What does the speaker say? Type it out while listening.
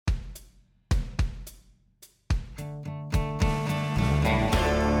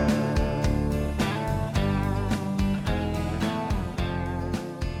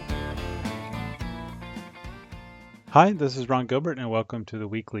Hi, this is Ron Gilbert, and welcome to the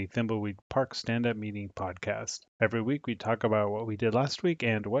weekly Thimbleweed Park Stand-Up Meeting podcast. Every week we talk about what we did last week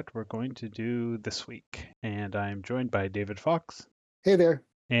and what we're going to do this week. And I'm joined by David Fox Hey there.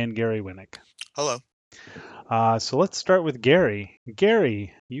 and Gary Winnick. Hello. So let's start with Gary.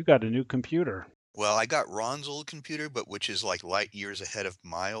 Gary, you got a new computer. Well, I got Ron's old computer, but which is like light years ahead of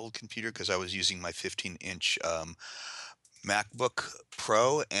my old computer because I was using my 15-inch MacBook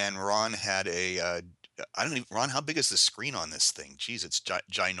Pro, and Ron had I don't even, Ron, how big is the screen on this thing? Geez, it's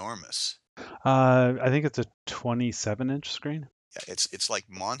ginormous. I think it's a 27-inch screen. Yeah, it's like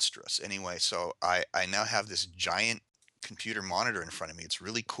monstrous. Anyway, so I now have this giant computer monitor in front of me. It's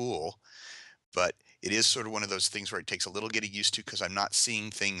really cool. But it is sort of one of those things where it takes a little getting used to because I'm not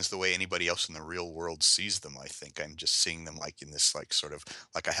seeing things the way anybody else in the real world sees them. I think I'm just seeing them like in this like sort of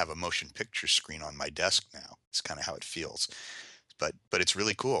like I have a motion picture screen on my desk now. It's kind of how it feels. But it's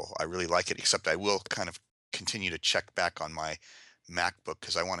really cool. I really like it, except I will kind of continue to check back on my MacBook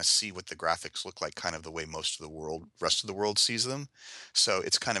because I want to see what the graphics look like kind of the way most of the rest of the world sees them. So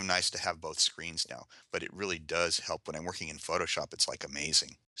it's kind of nice to have both screens now, but it really does help when I'm working in Photoshop. It's like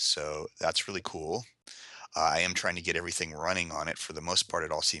amazing. So that's really cool. I am trying to get everything running on it. For the most part,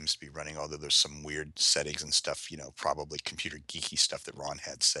 it all seems to be running, although there's some weird settings and stuff, probably computer geeky stuff that Ron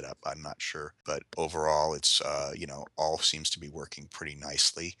had set up. I'm not sure. But overall, all seems to be working pretty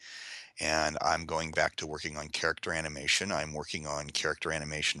nicely. And I'm going back to working on character animation. I'm working on character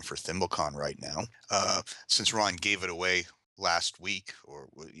animation for ThimbleCon right now. Since Ron gave it away last week,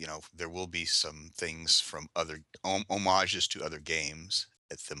 there will be some things from other homages to other games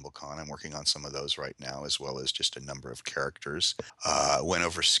at ThimbleCon. I'm working on some of those right now, as well as just a number of characters. Went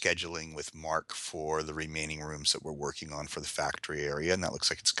over scheduling with Mark for the remaining rooms that we're working on for the factory area, and that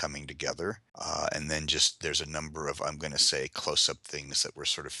looks like it's coming together. And then just there's a number of, I'm going to say, close-up things that we're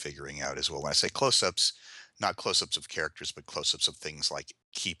sort of figuring out as well. When I say close-ups, not close-ups of characters, but close-ups of things like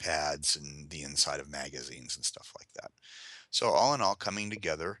keypads and the inside of magazines and stuff like that. So all in all, coming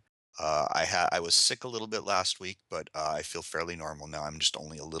together. I was sick a little bit last week, but I feel fairly normal now. I'm just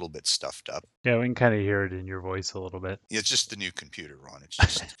only a little bit stuffed up. Yeah, we can kind of hear it in your voice a little bit. It's just the new computer, Ron.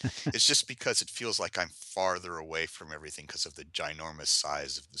 It's just because it feels like I'm farther away from everything because of the ginormous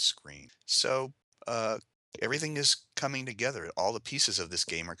size of the screen. So uh, everything is coming together. All the pieces of this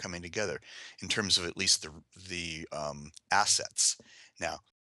game are coming together in terms of at least the assets. Now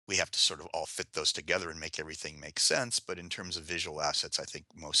we have to sort of all fit those together and make everything make sense. But in terms of visual assets, I think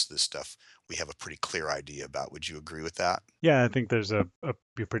most of this stuff we have a pretty clear idea about. Would you agree with that? Yeah, I think there's a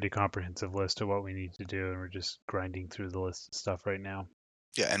pretty comprehensive list of what we need to do, and we're just grinding through the list of stuff right now.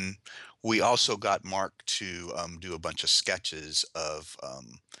 Yeah, and we also got Mark to do a bunch of sketches of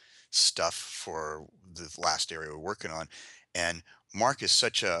stuff for the last area we're working on. And Mark is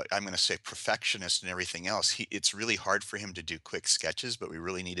such a, I'm going to say, perfectionist and everything else. It's really hard for him to do quick sketches, but we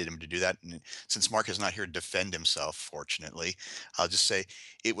really needed him to do that. And since Mark is not here to defend himself, fortunately, I'll just say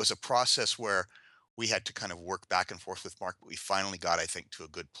it was a process where we had to kind of work back and forth with Mark, but we finally got, I think, to a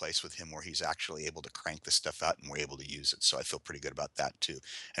good place with him where he's actually able to crank the stuff out and we're able to use it. So I feel pretty good about that too.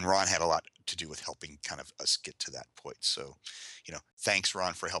 And Ron had a lot to do with helping kind of us get to that point. So, thanks,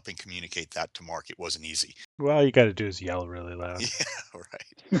 Ron, for helping communicate that to Mark. It wasn't easy. Well, all you got to do is yell really loud. Yeah,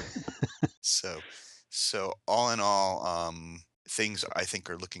 right. So, so all in all, things I think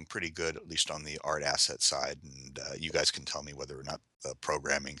are looking pretty good, at least on the art asset side. And you guys can tell me whether or not the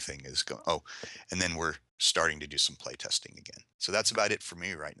programming thing is going. Oh, and then we're starting to do some play testing again. So that's about it for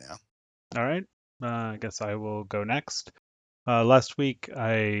me right now. All right. I guess I will go next. Last week,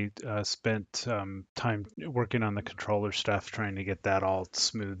 I spent time working on the controller stuff, trying to get that all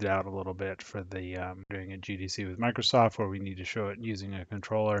smoothed out a little bit for the doing a GDC with Microsoft, where we need to show it using a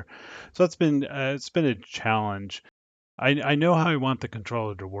controller. So it's been a challenge. I know how I want the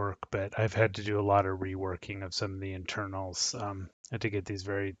controller to work, but I've had to do a lot of reworking of some of the internals to get these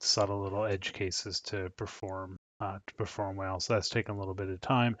very subtle little edge cases to perform well. So that's taken a little bit of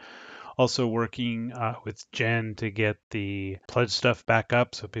time. Also working with Jen to get the pledge stuff back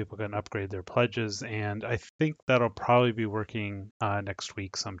up so people can upgrade their pledges. And I think that'll probably be working next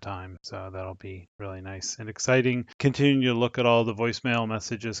week sometime. So that'll be really nice and exciting. Continuing to look at all the voicemail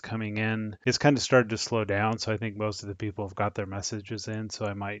messages coming in. It's kind of started to slow down. So I think most of the people have got their messages in. So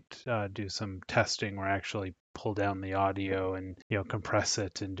I might do some testing where I actually pull down the audio and compress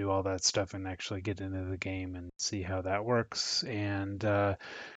it and do all that stuff and actually get into the game and see how that works. And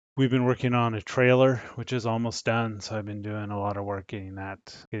We've been working on a trailer, which is almost done. So I've been doing a lot of work getting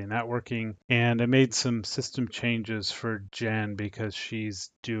that working. And I made some system changes for Jen because she's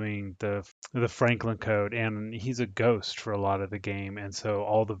doing the Franklin code, and he's a ghost for a lot of the game, and so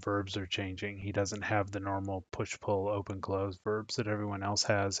all the verbs are changing. He doesn't have the normal push, pull, open, close verbs that everyone else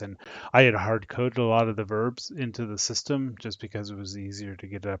has. And I had hard coded a lot of the verbs into the system just because it was easier to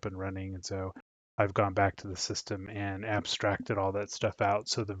get it up and running. And so I've gone back to the system and abstracted all that stuff out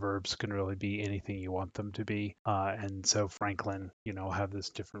so the verbs can really be anything you want them to be. And so Franklin, will have this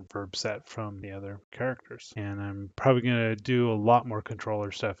different verb set from the other characters. And I'm probably going to do a lot more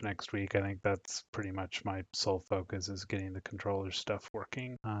controller stuff next week. I think that's pretty much my sole focus is getting the controller stuff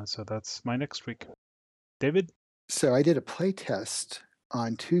working. So that's my next week. David? So I did a play test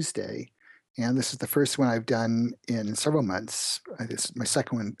on Tuesday, and this is the first one I've done in several months. This is my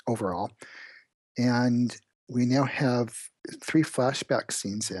second one overall. And we now have 3 flashback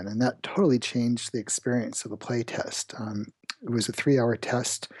scenes in, and that totally changed the experience of the play test. It was a 3-hour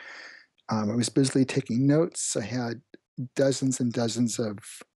test. I was busily taking notes. I had dozens and dozens of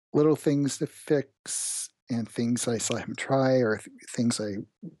little things to fix and things I saw him try, or things I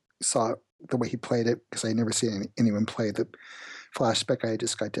saw the way he played it, because I never seen anyone play the flashback I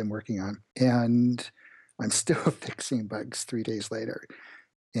just got done working on. And I'm still fixing bugs 3 days later.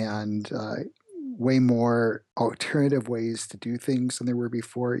 And way more alternative ways to do things than there were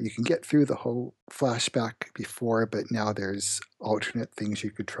before. You can get through the whole flashback before, but now there's alternate things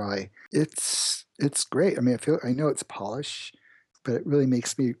you could try. It's great. I mean, I know it's polish, but it really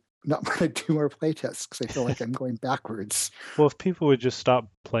makes me not want to do more playtests because I feel like I'm going backwards. Well, if people would just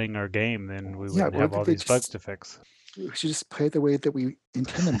stop playing our game, then we Yeah, wouldn't or have all they these bugs just to fix. we should just play the way that we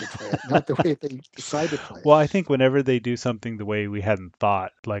intend them to play it, not the way they decide to play Well, I think whenever they do something the way we hadn't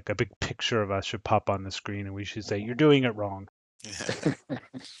thought, like a big picture of us should pop on the screen and we should say, "You're doing it wrong." it.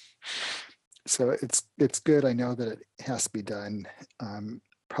 So it's good. I know that it has to be done.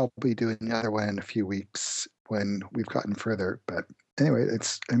 Probably do another one in a few weeks when we've gotten further. But anyway,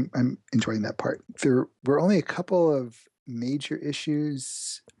 I'm enjoying that part. There were only a couple of major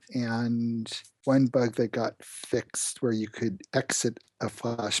issues and one bug that got fixed where you could exit a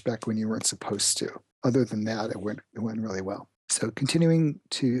flashback when you weren't supposed to. Other than that, it went really well. So continuing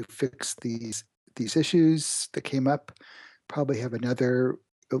to fix these issues that came up. Probably have at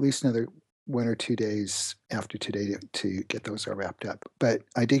least another 1 or 2 days after today to get those all wrapped up. But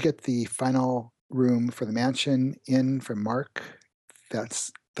I did get the final room for the mansion in from Mark.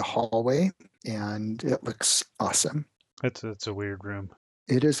 That's the hallway, and it looks awesome. It's a weird room.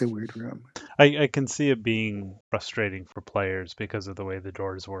 It is a weird room. I can see it being frustrating for players because of the way the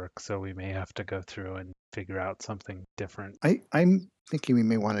doors work, so we may have to go through and figure out something different. I'm thinking we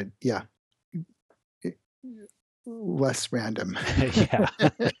may want to, yeah, less random. Yeah.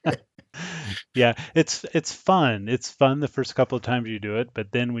 Yeah, it's fun. It's fun the first couple of times you do it,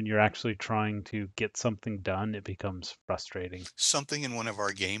 but then when you're actually trying to get something done, it becomes frustrating. Something in one of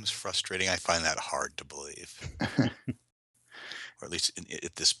our games frustrating. I find that hard to believe, or at least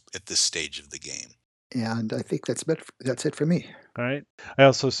at this stage of the game. And I think that's it for me. All right. I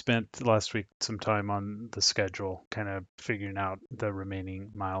also spent last week some time on the schedule, kind of figuring out the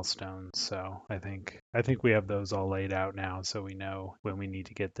remaining milestones. So I think we have those all laid out now, so we know when we need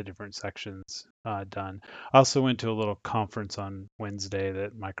to get the different sections done. I also went to a little conference on Wednesday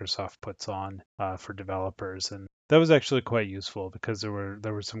that Microsoft puts on for developers, and that was actually quite useful because there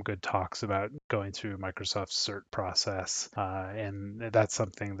were some good talks about going through Microsoft's cert process, and that's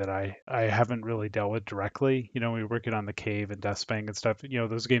something that I haven't really dealt with directly. We were working on the Cave and Deathspank and stuff.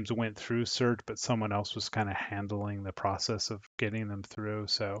 Those games went through cert, but someone else was kind of handling the process of getting them through.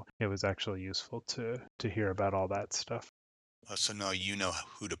 So it was actually useful to hear about all that stuff. So now you know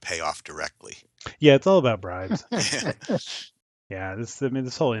who to pay off directly. Yeah, it's all about bribes. Yeah. Yeah,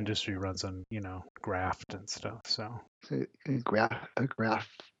 this whole industry runs on graft and stuff. So A graph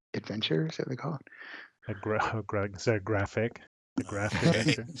adventure, is that what they call it? is that graphic? The graph Okay.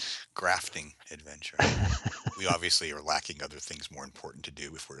 adventure. Grafting adventure. We obviously are lacking other things more important to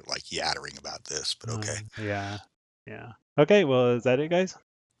do if we're like yattering about this, but okay. Yeah. Okay, well, is that it, guys?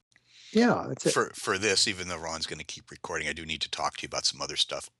 Yeah, that's it. For this, even though Ron's going to keep recording, I do need to talk to you about some other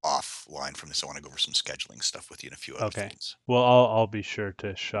stuff offline from this. I want to go over some scheduling stuff with you and a few other Okay. things. Well, I'll be sure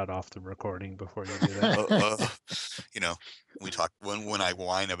to shut off the recording before you do that. You know, we talk when I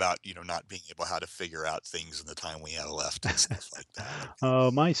whine about not being able how to figure out things in the time we have left and stuff like that. Okay.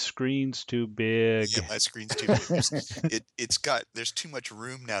 Oh, my screen's too big. Yeah, my screen's too big. There's too much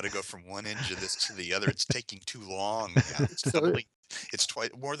room now to go from one edge of this to the other. It's taking too long now. It's So It's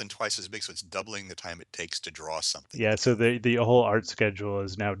more than twice as big, so it's doubling the time it takes to draw something. Yeah, so the whole art schedule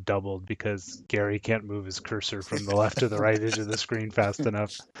is now doubled because Gary can't move his cursor from the left to the right edge of the screen fast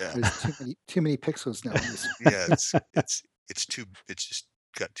enough. Yeah, There's too many pixels now on this. yeah, it's just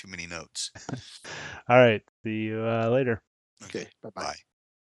got too many notes. All right, see you later. Okay, Bye-bye. bye.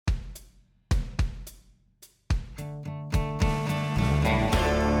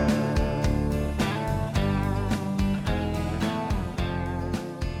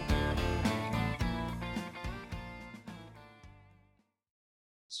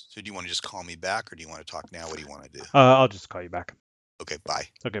 So do you want to just call me back, or do you want to talk now? What do you want to do? I'll just call you back. Okay, bye.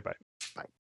 Okay, bye.